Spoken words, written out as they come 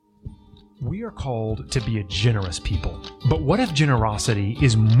We are called to be a generous people. But what if generosity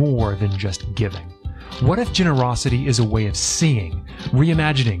is more than just giving? What if generosity is a way of seeing,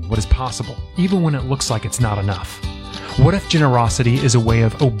 reimagining what is possible, even when it looks like it's not enough? What if generosity is a way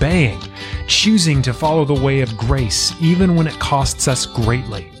of obeying, choosing to follow the way of grace, even when it costs us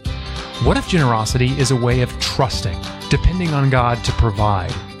greatly? What if generosity is a way of trusting, depending on God to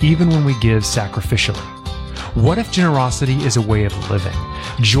provide, even when we give sacrificially? What if generosity is a way of living,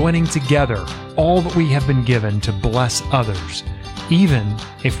 joining together all that we have been given to bless others, even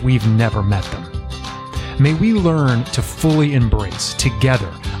if we've never met them? May we learn to fully embrace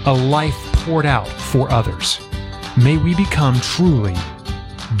together a life poured out for others. May we become truly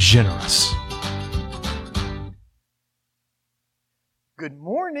generous. Good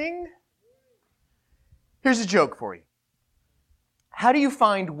morning. Here's a joke for you. How do you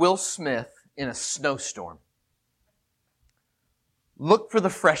find Will Smith in a snowstorm? Look for the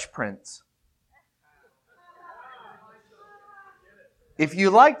Fresh Prince. If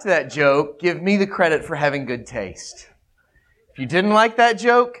you liked that joke, give me the credit for having good taste. If you didn't like that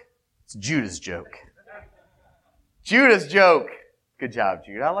joke, it's Judah's joke. Judah's joke. Good job,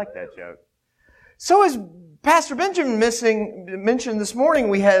 Judah. I like that joke. So as Pastor Benjamin mentioned this morning,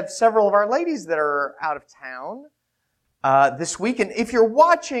 we have several of our ladies that are out of town this week. And if you're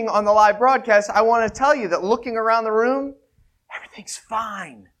watching on the live broadcast, I want to tell you that looking around the room, everything's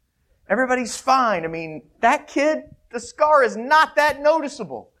fine. Everybody's fine. I mean, that kid, the scar is not that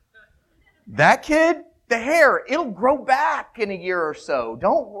noticeable. That kid, the hair, it'll grow back in a year or so.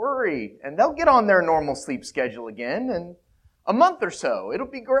 Don't worry. And they'll get on their normal sleep schedule again in a month or so. It'll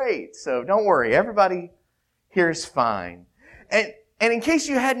be great. So don't worry. Everybody here is fine. And in case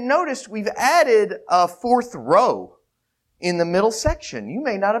you hadn't noticed, we've added a fourth row in the middle section. You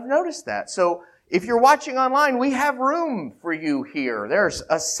may not have noticed that. So if you're watching online, we have room for you here. There's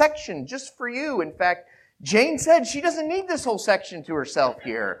a section just for you. In fact, Jane said she doesn't need this whole section to herself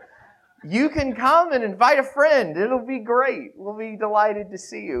here. You can come and invite a friend. It'll be great. We'll be delighted to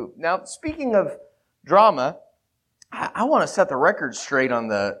see you. Now, speaking of drama, I want to set the record straight on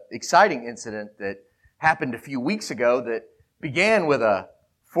the exciting incident that happened a few weeks ago that began with a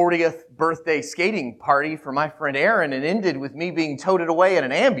 40th birthday skating party for my friend Aaron and ended with me being toted away in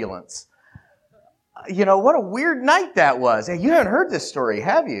an ambulance. You know, what a weird night that was. Hey, you haven't heard this story,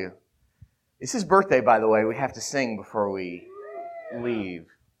 have you? It's his birthday, by the way. We have to sing before we leave,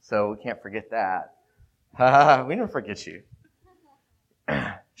 so we can't forget that. We never forget you.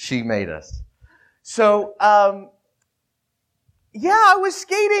 She made us. So, I was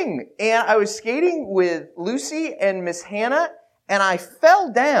skating, and I was skating with Lucy and Miss Hannah, and I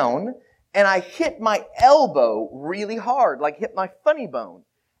fell down, and I hit my elbow really hard, like hit my funny bone.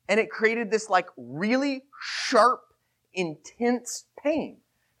 And it created this like really sharp, intense pain.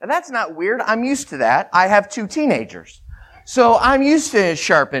 Now that's not weird. I'm used to that. I have 2 teenagers. So I'm used to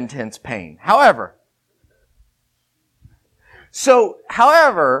sharp, intense pain. However,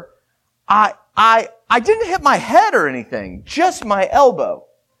 I didn't hit my head or anything, just my elbow.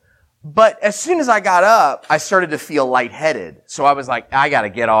 But as soon as I got up, I started to feel lightheaded. So I was like, I gotta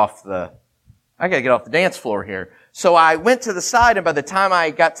get off the dance floor here. So I went to the side, and by the time I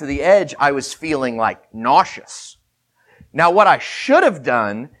got to the edge, I was feeling like nauseous. Now what I should have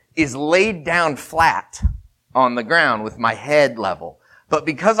done is laid down flat on the ground with my head level. But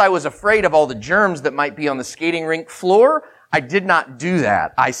because I was afraid of all the germs that might be on the skating rink floor, I did not do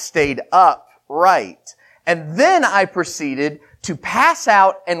that. I stayed upright. And then I proceeded to pass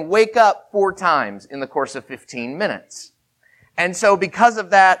out and wake up 4 times in the course of 15 minutes. And so because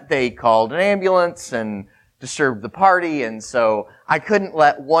of that, they called an ambulance and disturbed the party, and so I couldn't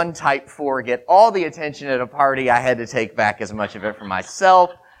let one type 4 get all the attention at a party. I had to take back as much of it for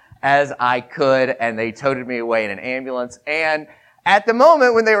myself as I could, and they toted me away in an ambulance. And at the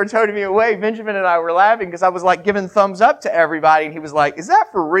moment when they were toting me away, Benjamin and I were laughing because I was like giving thumbs up to everybody, and he was like, is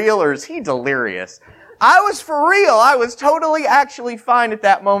that for real or is he delirious? I was for real. I was totally actually fine at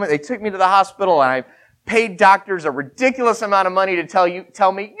that moment. They took me to the hospital, and I paid doctors a ridiculous amount of money to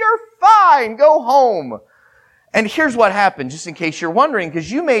tell me, you're fine, go home. And here's what happened, just in case you're wondering, because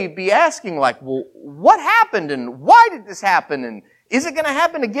you may be asking, like, well, what happened, and why did this happen, and is it going to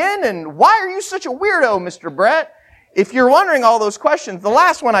happen again, and why are you such a weirdo, Mr. Brett? If you're wondering all those questions, the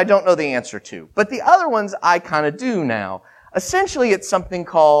last one I don't know the answer to, but the other ones I kind of do now. Essentially, it's something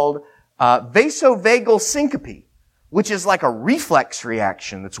called vasovagal syncope, which is like a reflex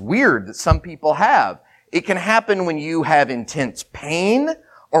reaction that's weird that some people have. It can happen when you have intense pain,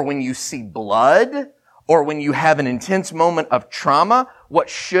 or when you see blood, or when you have an intense moment of trauma. What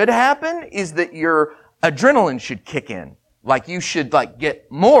should happen is that your adrenaline should kick in. Like you should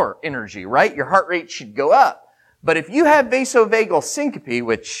get more energy, right? Your heart rate should go up. But if you have vasovagal syncope,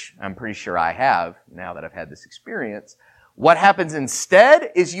 which I'm pretty sure I have now that I've had this experience, what happens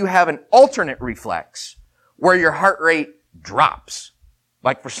instead is you have an alternate reflex where your heart rate drops.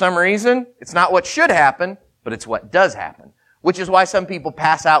 Like for some reason, it's not what should happen, but it's what does happen. Which is why some people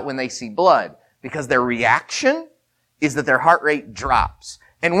pass out when they see blood, because their reaction is that their heart rate drops.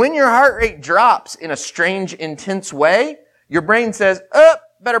 And when your heart rate drops in a strange, intense way, your brain says,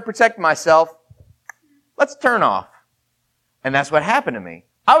 better protect myself. Let's turn off. And that's what happened to me.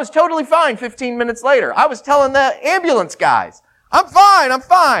 I was totally fine 15 minutes later. I was telling the ambulance guys, I'm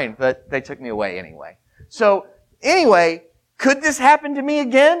fine. But they took me away anyway. So anyway, could this happen to me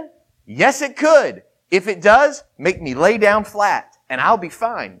again? Yes, it could. If it does, make me lay down flat and I'll be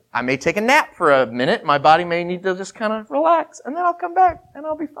fine. I may take a nap for a minute. My body may need to just kind of relax and then I'll come back and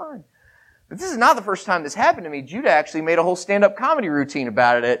I'll be fine. But this is not the first time this happened to me. Judah actually made a whole stand-up comedy routine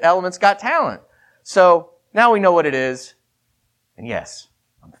about it at Elements Got Talent. So now we know what it is. And yes,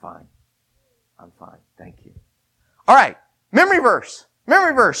 I'm fine. I'm fine. Thank you. All right. Memory verse.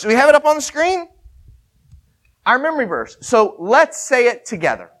 Memory verse. Do we have it up on the screen? Our memory verse. So let's say it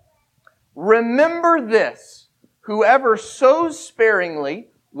together. Remember this, whoever sows sparingly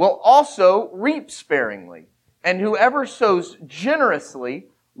will also reap sparingly, and whoever sows generously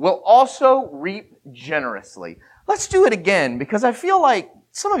will also reap generously. Let's do it again, because I feel like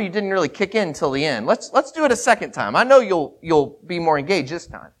some of you didn't really kick in till the end. Let's do it a second time. I know you'll be more engaged this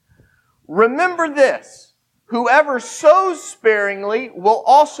time. Remember this, whoever sows sparingly will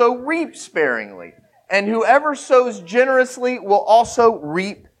also reap sparingly, and whoever sows generously will also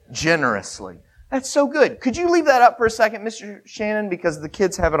reap generously. That's so good. Could you leave that up for a second, Mr. Shannon? Because the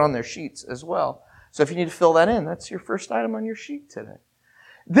kids have it on their sheets as well. So if you need to fill that in, that's your first item on your sheet today.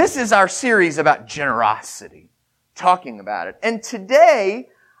 This is our series about generosity, talking about it. And today,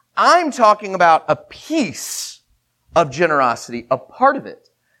 I'm talking about a piece of generosity, a part of it,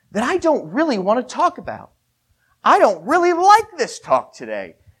 that I don't really want to talk about. I don't really like this talk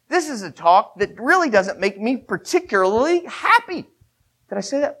today. This is a talk that really doesn't make me particularly happy. Did I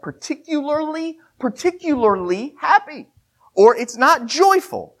say that? Particularly happy. Or it's not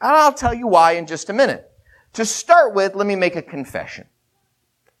joyful. And I'll tell you why in just a minute. To start with, let me make a confession.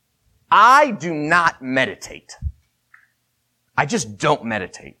 I do not meditate. I just don't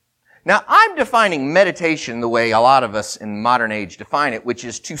meditate. Now, I'm defining meditation the way a lot of us in modern age define it, which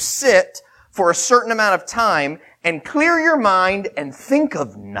is to sit for a certain amount of time and clear your mind and think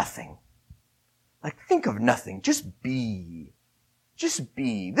of nothing. Like, think of nothing. Just be. Just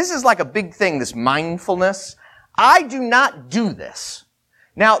be. This is like a big thing, this mindfulness. I do not do this.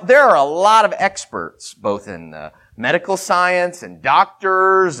 Now, there are a lot of experts, both in medical science and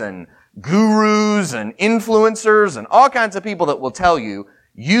doctors and gurus and influencers and all kinds of people that will tell you,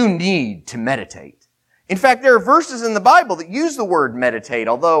 you need to meditate. In fact, there are verses in the Bible that use the word meditate,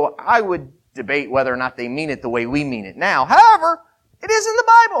 although I would debate whether or not they mean it the way we mean it now. However, it is in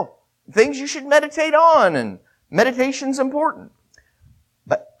the Bible. Things you should meditate on, and meditation's important.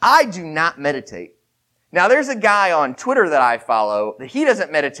 But I do not meditate. Now, there's a guy on Twitter that I follow that he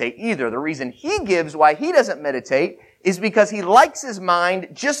doesn't meditate either. The reason he gives why he doesn't meditate is because he likes his mind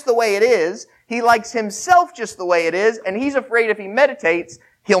just the way it is. He likes himself just the way it is, and he's afraid if he meditates,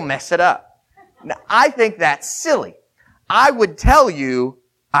 he'll mess it up. Now, I think that's silly. I would tell you,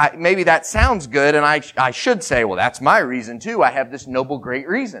 maybe that sounds good, and I should say, well, that's my reason too. I have this noble, great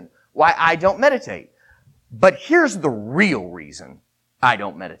reason why I don't meditate. But here's the real reason I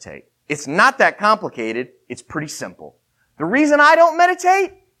don't meditate. It's not that complicated. It's pretty simple. The reason I don't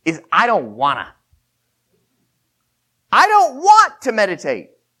meditate is I don't wanna. I don't want to meditate.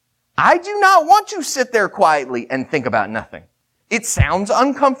 I do not want to sit there quietly and think about nothing. It sounds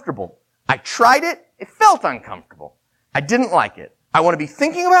uncomfortable. I tried it. It felt uncomfortable. I didn't like it. I want to be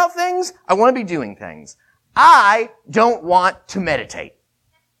thinking about things. I want to be doing things. I don't want to meditate.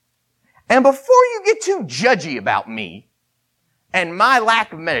 And before you get too judgy about me and my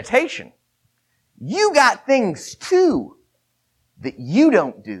lack of meditation, you got things too that you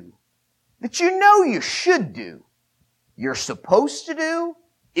don't do, that you know you should do. You're supposed to do.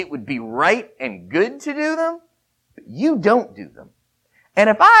 It would be right and good to do them, but you don't do them. And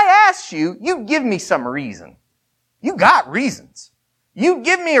if I asked you, you'd give me some reason. You got reasons. You'd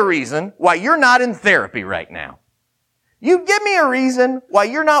give me a reason why you're not in therapy right now. You'd give me a reason why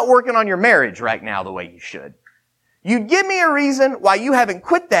you're not working on your marriage right now the way you should. You'd give me a reason why you haven't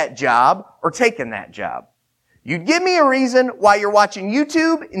quit that job or taken that job. You'd give me a reason why you're watching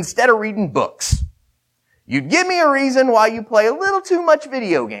YouTube instead of reading books. You'd give me a reason why you play a little too much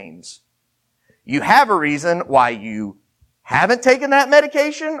video games. You have a reason why you haven't taken that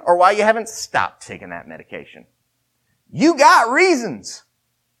medication or why you haven't stopped taking that medication. You got reasons.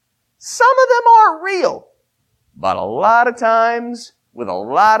 Some of them are real, but a lot of times, with a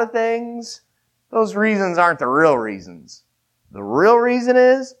lot of things, those reasons aren't the real reasons. The real reason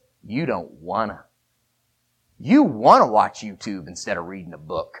is you don't wanna. You wanna watch YouTube instead of reading a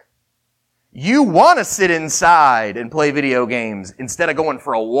book. You wanna sit inside and play video games instead of going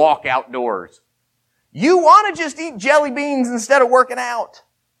for a walk outdoors. You wanna just eat jelly beans instead of working out.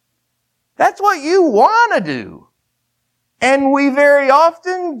 That's what you wanna do. And we very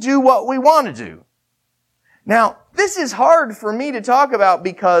often do what we wanna do. Now, this is hard for me to talk about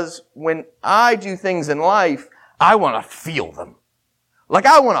because when I do things in life, I want to feel them. Like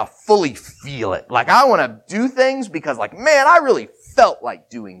I want to fully feel it. Like I want to do things because like, man, I really felt like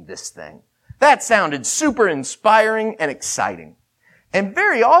doing this thing. That sounded super inspiring and exciting. And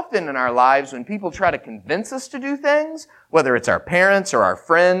very often in our lives, when people try to convince us to do things, whether it's our parents or our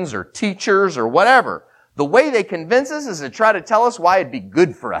friends or teachers or whatever, the way they convince us is to try to tell us why it'd be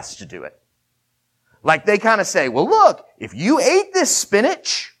good for us to do it. Like they kind of say, well, look, if you ate this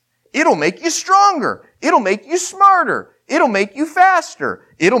spinach, it'll make you stronger. It'll make you smarter. It'll make you faster.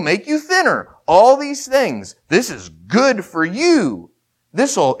 It'll make you thinner. All these things. This is good for you.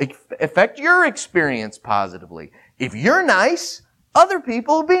 This will affect your experience positively. If you're nice, other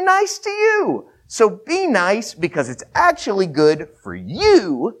people will be nice to you. So be nice because it's actually good for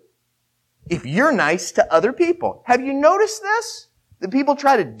you if you're nice to other people. Have you noticed this? That people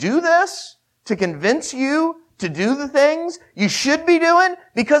try to do this to convince you to do the things you should be doing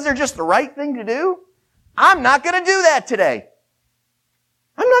because they're just the right thing to do? I'm not going to do that today.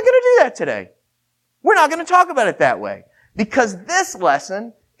 I'm not going to do that today. We're not going to talk about it that way because this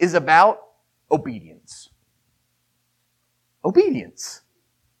lesson is about obedience. Obedience.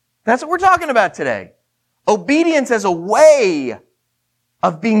 That's what we're talking about today. Obedience as a way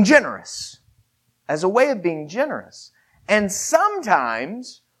of being generous. As a way of being generous. And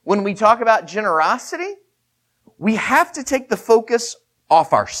sometimes when we talk about generosity, we have to take the focus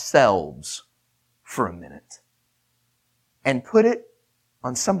off ourselves for a minute and put it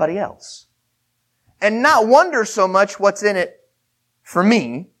on somebody else. And not wonder so much what's in it for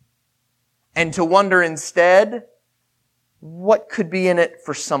me, and to wonder instead what could be in it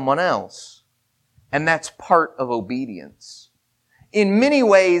for someone else. And that's part of obedience. In many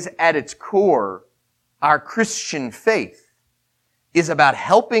ways, at its core, our Christian faith is about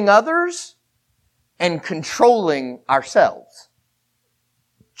helping others and controlling ourselves.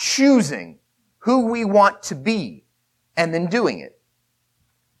 Choosing who we want to be and then doing it.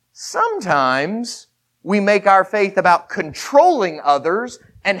 Sometimes we make our faith about controlling others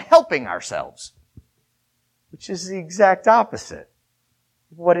and helping ourselves, which is the exact opposite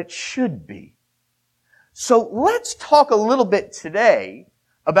of what it should be. So let's talk a little bit today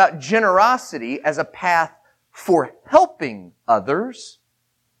about generosity as a path for helping others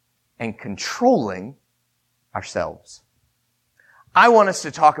and controlling ourselves. I want us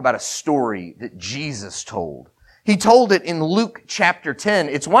to talk about a story that Jesus told. He told it in Luke chapter 10.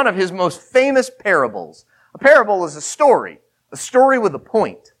 It's one of his most famous parables. A parable is a story with a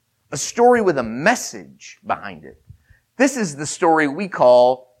point, a story with a message behind it. This is the story we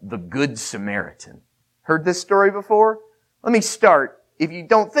call the Good Samaritan. Heard this story before? Let me start. If you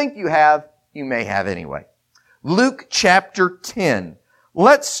don't think you have, you may have anyway. Luke chapter 10.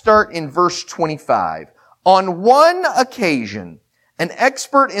 Let's start in verse 25. On one occasion, an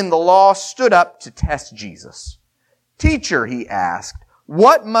expert in the law stood up to test Jesus. Teacher, he asked,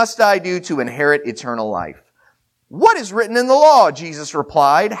 what must I do to inherit eternal life? What is written in the law? Jesus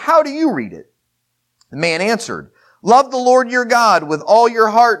replied. How do you read it? The man answered, love the Lord your God with all your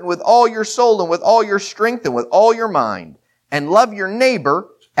heart and with all your soul and with all your strength and with all your mind, and love your neighbor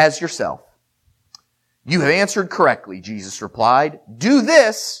as yourself. You have answered correctly, Jesus replied. Do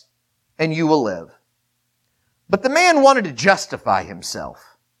this and you will live. But the man wanted to justify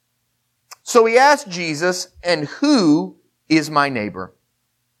himself. So he asked Jesus, and who is my neighbor?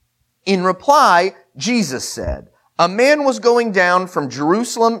 In reply, Jesus said, a man was going down from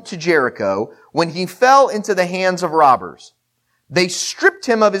Jerusalem to Jericho when he fell into the hands of robbers. They stripped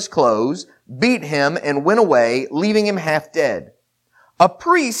him of his clothes, beat him, and went away, leaving him half dead. A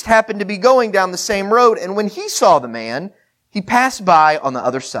priest happened to be going down the same road, and when he saw the man, he passed by on the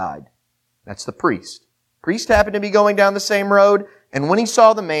other side. That's the priest. Priest happened to be going down the same road, and when he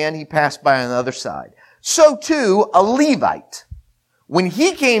saw the man, he passed by on the other side. So too, a Levite, when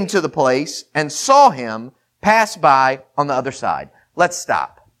he came to the place and saw him, passed by on the other side. Let's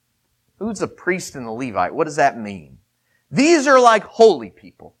stop. Who's a priest and a Levite? What does that mean? These are like holy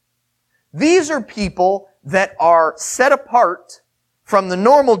people. These are people that are set apart from the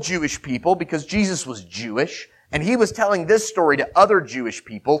normal Jewish people because Jesus was Jewish and he was telling this story to other Jewish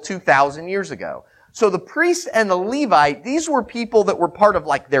people 2,000 years ago. So the priest and the Levite, these were people that were part of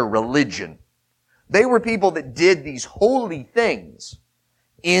like their religion. They were people that did these holy things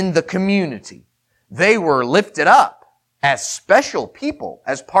in the community. They were lifted up as special people,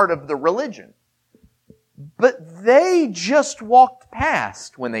 as part of the religion. But they just walked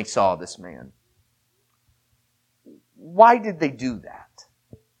past when they saw this man. Why did they do that?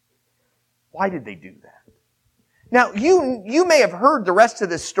 Why did they do that? Now, you may have heard the rest of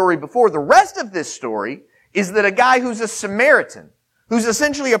this story before. The rest of this story is that a guy who's a Samaritan, who's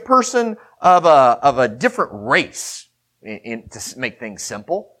essentially a person of a different race, to make things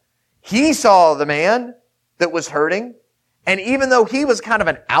simple, he saw the man that was hurting, and even though he was kind of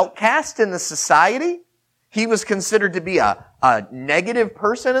an outcast in the society, he was considered to be a negative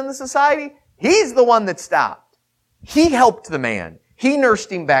person in the society, he's the one that stopped. He helped the man. He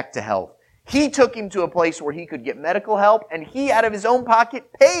nursed him back to health. He took him to a place where he could get medical help, and he, out of his own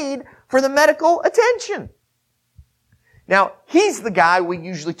pocket, paid for the medical attention. Now, he's the guy we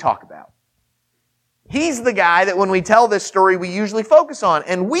usually talk about. He's the guy that when we tell this story, we usually focus on.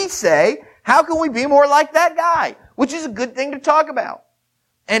 And we say, how can we be more like that guy? Which is a good thing to talk about.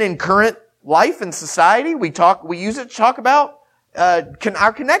 And in current life and society, we use it to talk about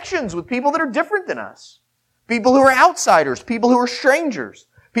our connections with people that are different than us. People who are outsiders, people who are strangers,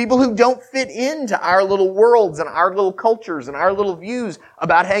 people who don't fit into our little worlds and our little cultures and our little views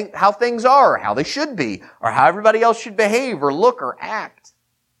about how things are, or how they should be, or how everybody else should behave or look or act.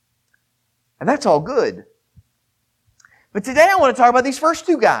 And that's all good. But today I want to talk about these first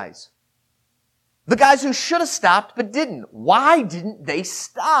two guys. The guys who should have stopped but didn't. Why didn't they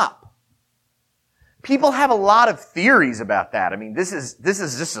stop? People have a lot of theories about that. I mean, this is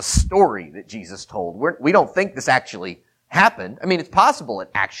just a story that Jesus told. We don't think this actually happened. I mean, it's possible it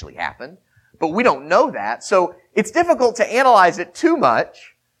actually happened, but we don't know that. So it's difficult to analyze it too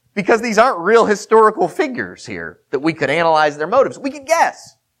much because these aren't real historical figures here that we could analyze their motives. We could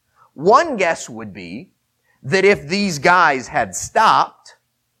guess. One guess would be that if these guys had stopped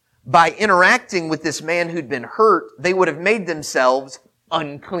by interacting with this man who'd been hurt, they would have made themselves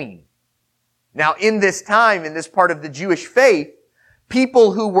unclean. Now, in this time, in this part of the Jewish faith,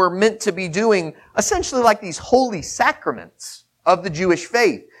 people who were meant to be doing essentially like these holy sacraments of the Jewish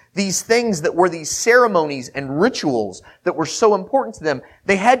faith, these things that were these ceremonies and rituals that were so important to them,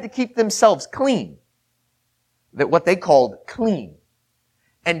 they had to keep themselves clean. That what they called clean.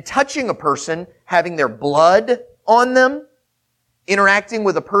 And touching a person, having their blood on them, interacting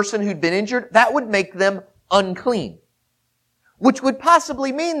with a person who'd been injured, that would make them unclean. Which would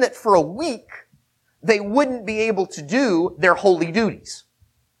possibly mean that for a week, they wouldn't be able to do their holy duties.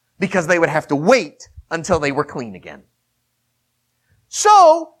 Because they would have to wait until they were clean again.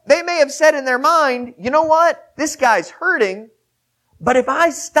 So, they may have said in their mind, you know what? This guy's hurting, but if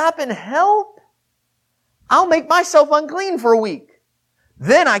I stop and help, I'll make myself unclean for a week.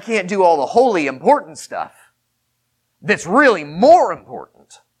 Then I can't do all the holy important stuff that's really more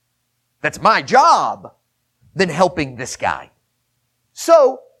important. That's my job than helping this guy.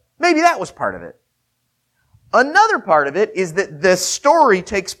 So, maybe that was part of it. Another part of it is that the story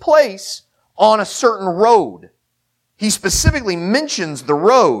takes place on a certain road. He specifically mentions the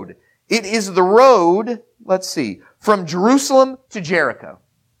road. It is the road, let's see, from Jerusalem to Jericho.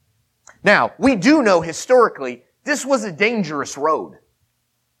 Now, we do know historically, this was a dangerous road.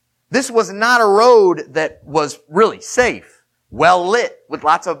 This was not a road that was really safe, well lit, with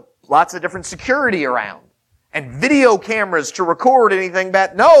lots of different security around, and video cameras to record anything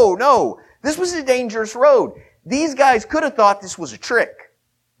bad. No. This was a dangerous road. These guys could have thought this was a trick.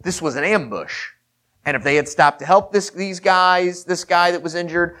 This was an ambush. And if they had stopped to help this guy that was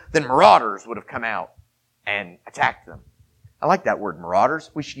injured, then marauders would have come out and attacked them. I like that word,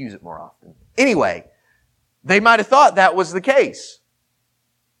 marauders. We should use it more often. Anyway, they might have thought that was the case.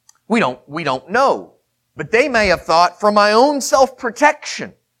 We don't know. But they may have thought, for my own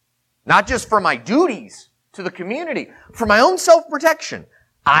self-protection, not just for my duties to the community, for my own self-protection,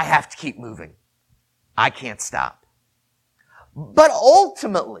 I have to keep moving. I can't stop. But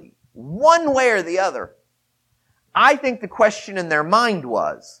ultimately, one way or the other, I think the question in their mind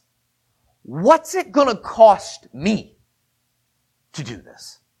was, what's it going to cost me to do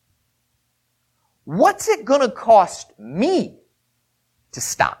this? What's it going to cost me to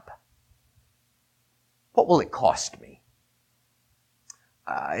stop? What will it cost me?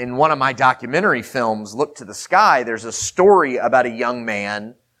 In one of my documentary films, Look to the Sky, there's a story about a young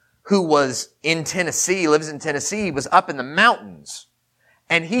man who was in Tennessee, lives in Tennessee, was up in the mountains.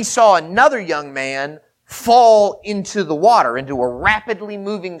 And he saw another young man fall into the water, into a rapidly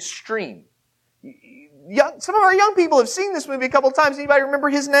moving stream. Some of our young people have seen this movie a couple of times. Anybody remember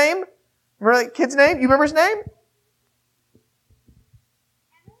his name? Remember that kid's name? You remember his name?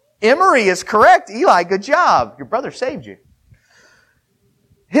 Emery is correct. Eli, good job. Your brother saved you.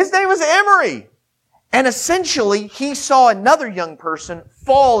 His name was Emery. And essentially, he saw another young person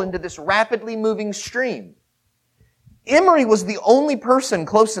fall into this rapidly moving stream. Emery was the only person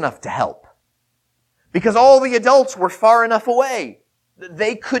close enough to help, because all the adults were far enough away that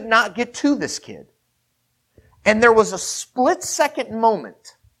they could not get to this kid. And there was a split-second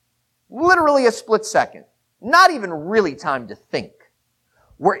moment, literally a split second, not even really time to think,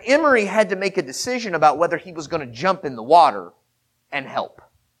 where Emery had to make a decision about whether he was going to jump in the water and help.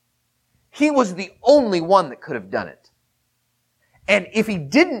 He was the only one that could have done it. And if he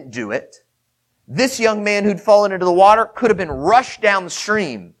didn't do it, this young man who'd fallen into the water could have been rushed down the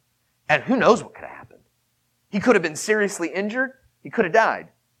stream, and who knows what could have happened. He could have been seriously injured. He could have died.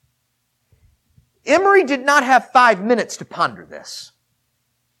 Emery did not have 5 minutes to ponder this.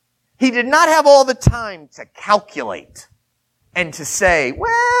 He did not have all the time to calculate and to say,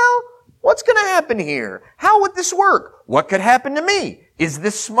 well, what's going to happen here? How would this work? What could happen to me? Is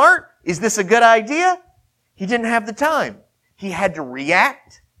this smart? Is this a good idea? He didn't have the time. He had to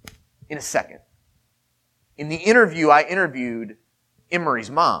react in a second. In the interview, I interviewed Emery's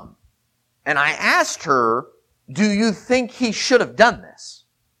mom, and I asked her, do you think he should have done this?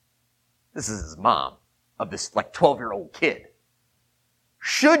 This is his mom of this 12-year-old kid.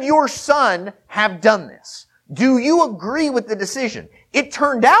 Should your son have done this? Do you agree with the decision? It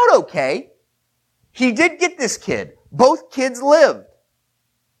turned out okay. He did get this kid. Both kids lived.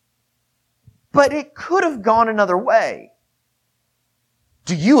 But it could have gone another way.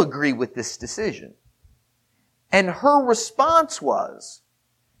 Do you agree with this decision? And her response was,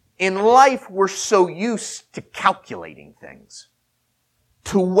 in life we're so used to calculating things,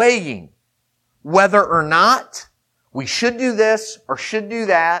 to weighing whether or not we should do this or should do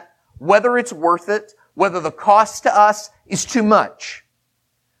that, whether it's worth it, whether the cost to us is too much.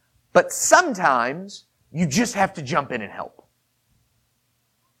 But sometimes you just have to jump in and help.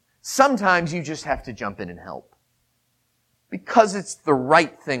 Sometimes you just have to jump in and help. Because it's the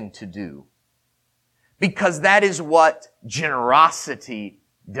right thing to do. Because that is what generosity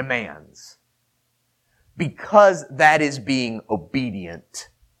demands. Because that is being obedient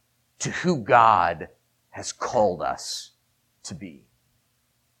to who God has called us to be.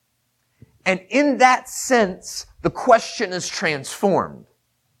 And in that sense, the question is transformed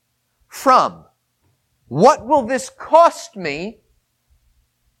from, what will this cost me?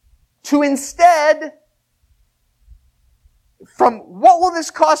 To instead, from what will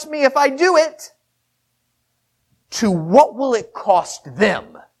this cost me if I do it? To what will it cost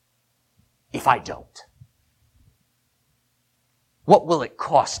them if I don't? What will it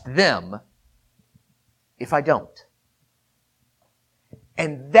cost them if I don't?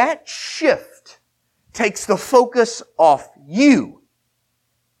 And that shift takes the focus off you,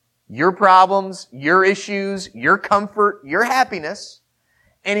 your problems, your issues, your comfort, your happiness,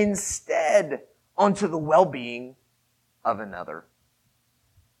 and instead onto the well-being of another.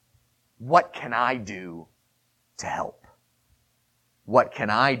 What can I do to help? What can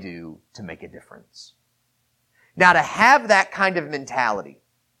I do to make a difference? Now, to have that kind of mentality,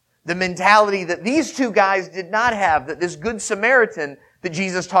 the mentality that these two guys did not have, that this Good Samaritan that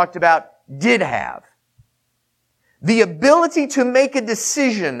Jesus talked about did have, the ability to make a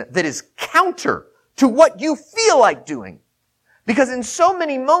decision that is counter to what you feel like doing. Because in so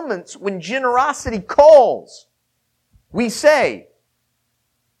many moments when generosity calls, we say,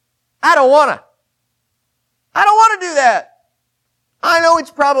 I don't want to do that. I know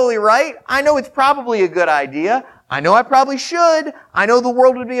it's probably right. I know it's probably a good idea. I know I probably should. I know the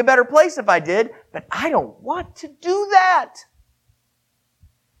world would be a better place if I did, but I don't want to do that.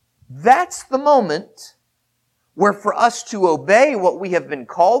 That's the moment where for us to obey what we have been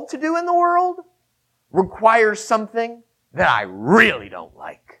called to do in the world requires something that I really don't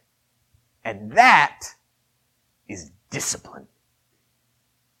like. And that is discipline.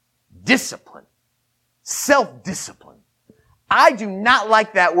 Discipline. Self-discipline. I do not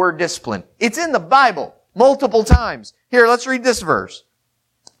like that word discipline. It's in the Bible multiple times. Here, let's read this verse.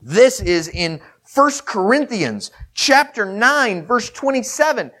 This is in 1 Corinthians chapter 9, verse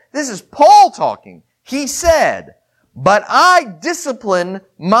 27. This is Paul talking. He said, "But I discipline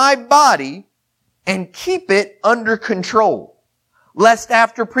my body and keep it under control, lest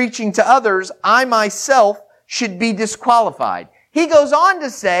after preaching to others, I myself should be disqualified." He goes on to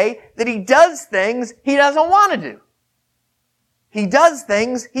say that he does things he doesn't want to do. He does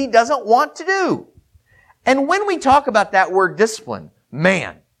things he doesn't want to do. And when we talk about that word discipline,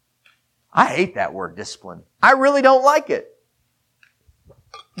 man, I hate that word discipline. I really don't like it.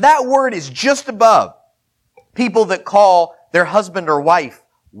 That word is just above people that call their husband or wife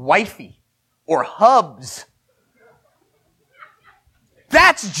wifey or hubs.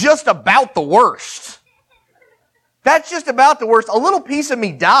 That's just about the worst. That's just about the worst. A little piece of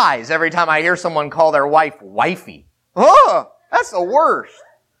me dies every time I hear someone call their wife wifey. Oh, that's the worst.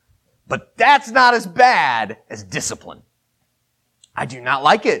 But that's not as bad as discipline. I do not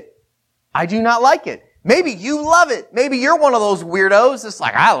like it. I do not like it. Maybe you love it. Maybe you're one of those weirdos that's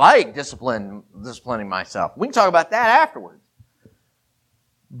like, I like disciplining myself. We can talk about that afterwards.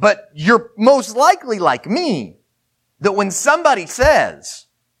 But you're most likely like me, that when somebody says,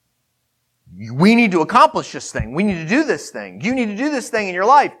 we need to accomplish this thing, we need to do this thing, you need to do this thing in your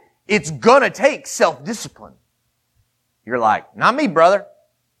life, it's gonna take self-discipline. You're like, not me, brother.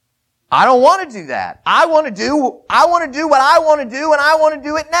 I don't want to do that. I want to do what I want to do, and I want to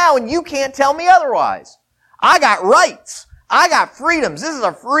do it now, and you can't tell me otherwise. I got rights. I got freedoms. This is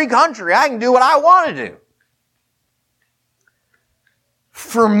a free country. I can do what I want to do.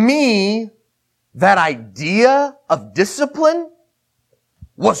 For me, that idea of discipline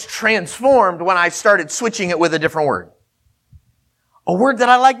was transformed when I started switching it with a different word. A word that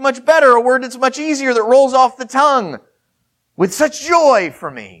I like much better, a word that's much easier, that rolls off the tongue with such joy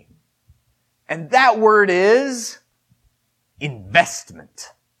for me. And that word is investment.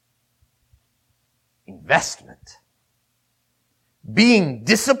 Investment. Being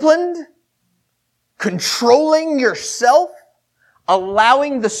disciplined, controlling yourself,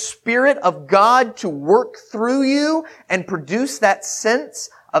 allowing the Spirit of God to work through you and produce that sense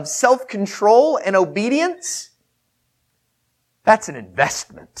of self-control and obedience, that's an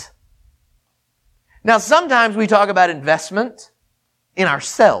investment. Now, sometimes we talk about investment in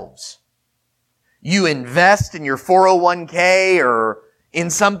ourselves. You invest in your 401k or in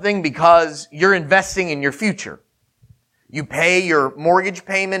something because you're investing in your future. You pay your mortgage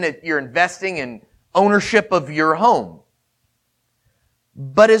payment, you're investing in ownership of your home.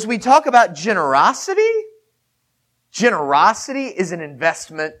 But as we talk about generosity, generosity is an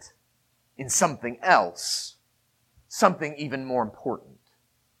investment in something else, something even more important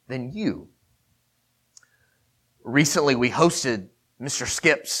than you. Recently, we hosted Mr.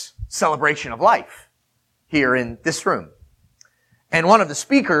 Skip's celebration of life here in this room. And one of the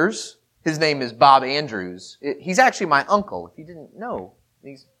speakers, his name is Bob Andrews. He's actually my uncle. If you didn't know,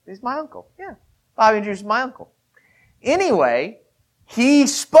 he's my uncle. Yeah, Bob Andrews is my uncle. Anyway, he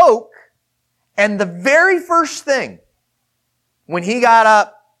spoke, and the very first thing, when he got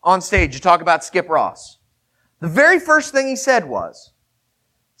up on stage to talk about Skip Ross, the very first thing he said was,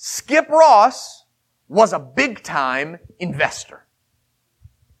 Skip Ross was a big-time investor.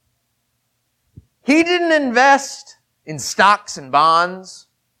 He didn't invest in stocks and bonds.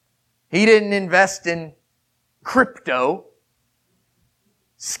 He didn't invest in crypto.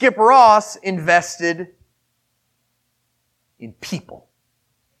 Skip Ross invested in people.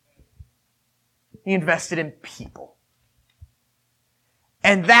 He invested in people.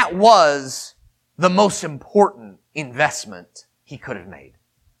 And that was the most important investment he could have made.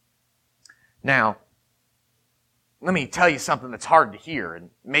 Now, let me tell you something that's hard to hear,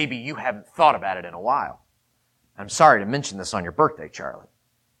 and maybe you haven't thought about it in a while. I'm sorry to mention this on your birthday, Charlie.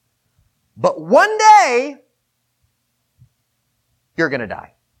 But one day, you're going to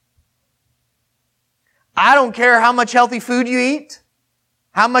die. I don't care how much healthy food you eat,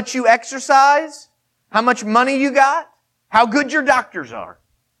 how much you exercise, how much money you got, how good your doctors are.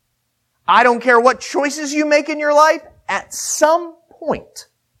 I don't care what choices you make in your life. At some point,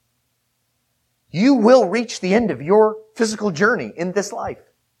 you will reach the end of your physical journey in this life.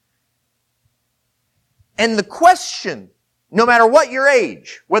 And the question, no matter what your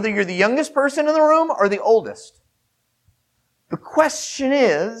age, whether you're the youngest person in the room or the oldest, the question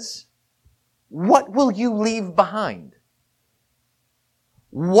is, what will you leave behind?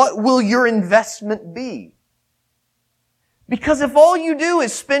 What will your investment be? Because if all you do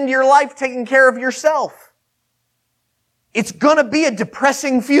is spend your life taking care of yourself, it's gonna be a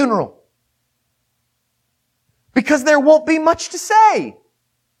depressing funeral. Because there won't be much to say.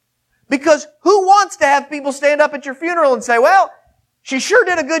 Because who wants to have people stand up at your funeral and say, well, she sure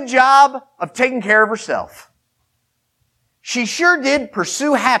did a good job of taking care of herself. She sure did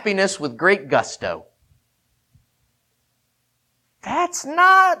pursue happiness with great gusto. That's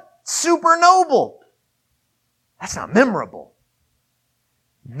not super noble. That's not memorable.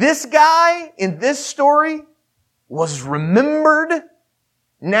 This guy in this story was remembered.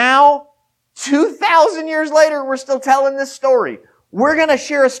 Now, 2,000 years later, we're still telling this story. We're going to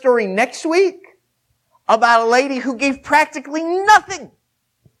share a story next week about a lady who gave practically nothing.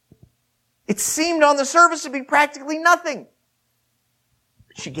 It seemed on the surface to be practically nothing.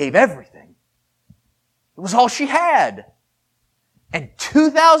 She gave everything. It was all she had. And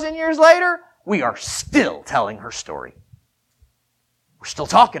 2,000 years later, we are still telling her story. We're still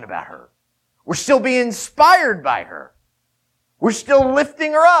talking about her. We're still being inspired by her. We're still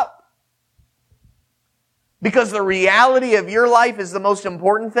lifting her up. Because the reality of your life is the most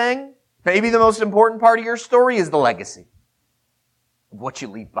important thing. Maybe the most important part of your story is the legacy of what you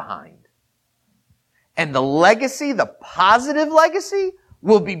leave behind. And the legacy, the positive legacy,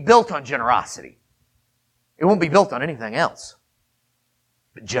 will be built on generosity. It won't be built on anything else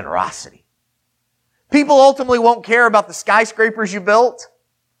but generosity. People ultimately won't care about the skyscrapers you built.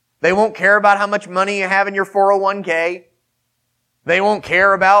 They won't care about how much money you have in your 401k. They won't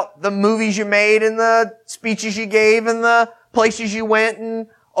care about the movies you made and the speeches you gave and the places you went and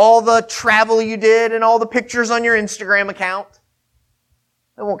all the travel you did and all the pictures on your Instagram account.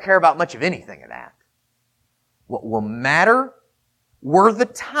 They won't care about much of anything of that. What will matter were the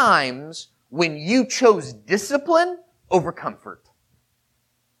times when you chose discipline over comfort.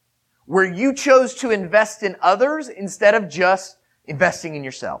 Where you chose to invest in others instead of just investing in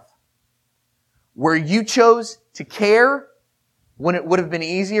yourself. Where you chose to care when it would have been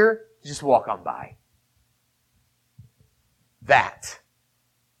easier to just walk on by. That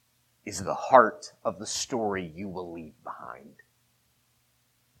is the heart of the story you will leave behind.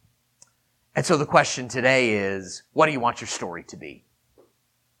 And so the question today is, what do you want your story to be?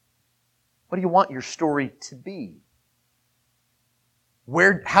 What do you want your story to be?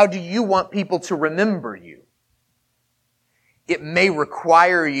 How do you want people to remember you? It may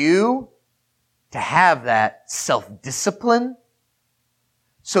require you to have that self-discipline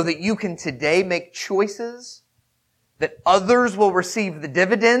so that you can today make choices that others will receive the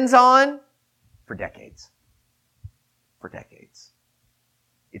dividends on for decades. For decades.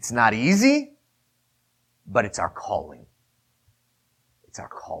 It's not easy, but it's our calling. It's our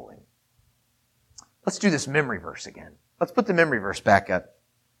calling. Let's do this memory verse again. Let's put the memory verse back up,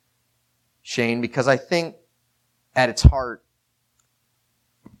 Shane, because I think at its heart,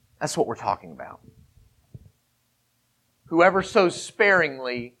 that's what we're talking about. Whoever sows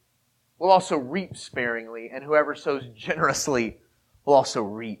sparingly will also reap sparingly, and whoever sows generously will also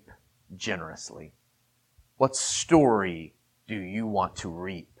reap generously. What story do you want to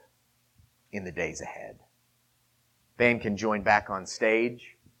reap in the days ahead? Band can join back on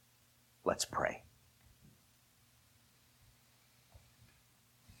stage. Let's pray.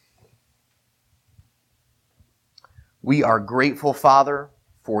 We are grateful, Father,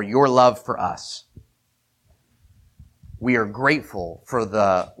 for your love for us. We are grateful for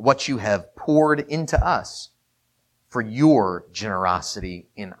what you have poured into us, for your generosity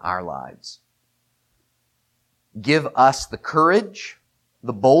in our lives. Give us the courage,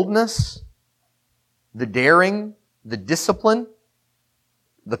 the boldness, the daring, the discipline,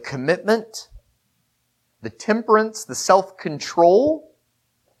 the commitment, the temperance, the self-control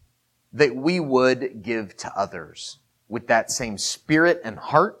that we would give to others with that same spirit and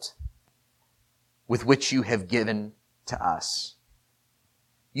heart with which you have given to us.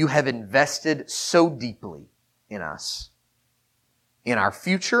 You have invested so deeply in us, in our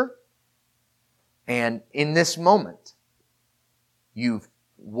future, and in this moment. You've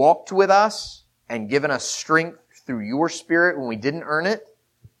walked with us and given us strength through your Spirit when we didn't earn it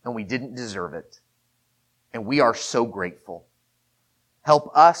and we didn't deserve it. And we are so grateful. Help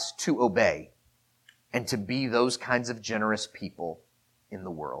us to obey and to be those kinds of generous people in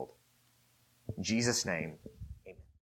the world. In Jesus' name,